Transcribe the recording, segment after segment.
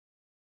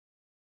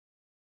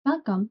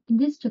Welcome. In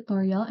this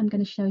tutorial, I'm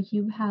going to show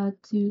you how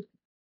to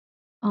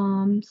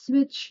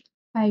switch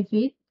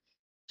private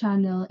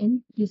channel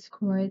in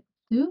Discord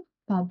to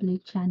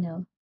public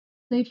channel.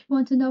 So if you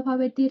want to know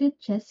how I did it,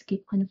 just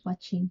keep on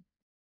watching.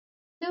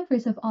 So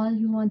first of all,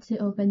 you want to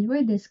open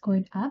your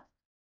Discord app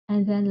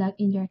and then log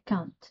in your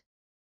account.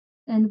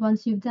 And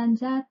once you've done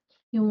that,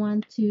 you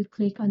want to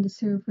click on the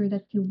server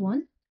that you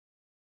want.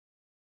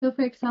 So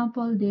for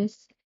example,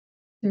 this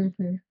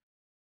server.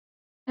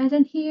 And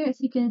then here,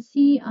 as you can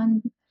see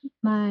on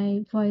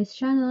my voice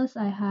channels,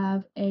 I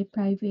have a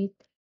private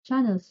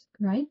channels,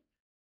 right?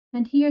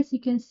 And here, as you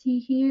can see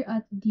here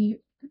at the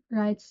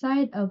right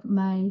side of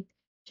my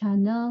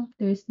channel,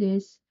 there's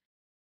this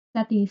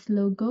settings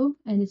logo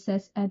and it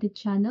says edit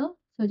channel.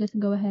 So just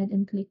go ahead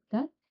and click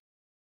that.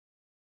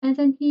 And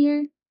then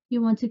here,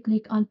 you want to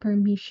click on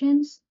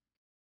permissions.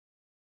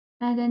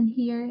 And then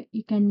here,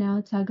 you can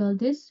now toggle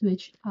this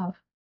switch off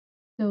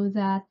so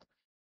that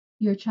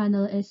your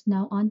channel is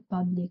now on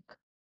public.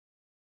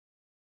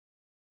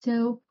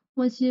 So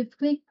once you've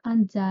clicked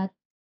on that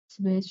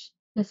switch,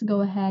 just go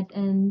ahead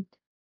and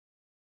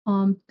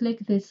click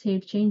this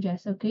save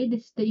changes. Okay,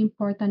 this is the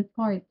important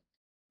part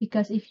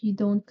because if you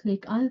don't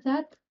click on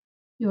that,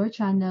 your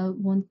channel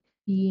won't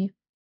be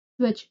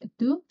switched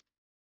to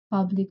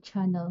public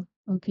channel.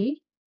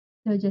 Okay,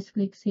 so just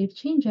click save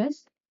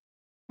changes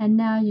and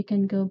now you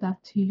can go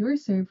back to your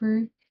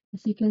server.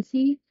 As you can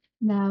see,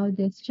 now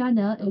this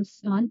channel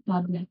is on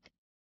public.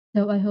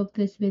 So I hope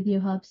this video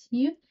helps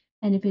you.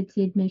 And if it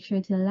did, make sure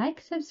to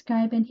like,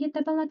 subscribe, and hit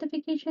the bell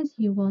notifications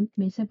so you won't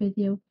miss a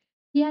video.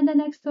 See you on the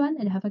next one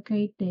and have a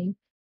great day.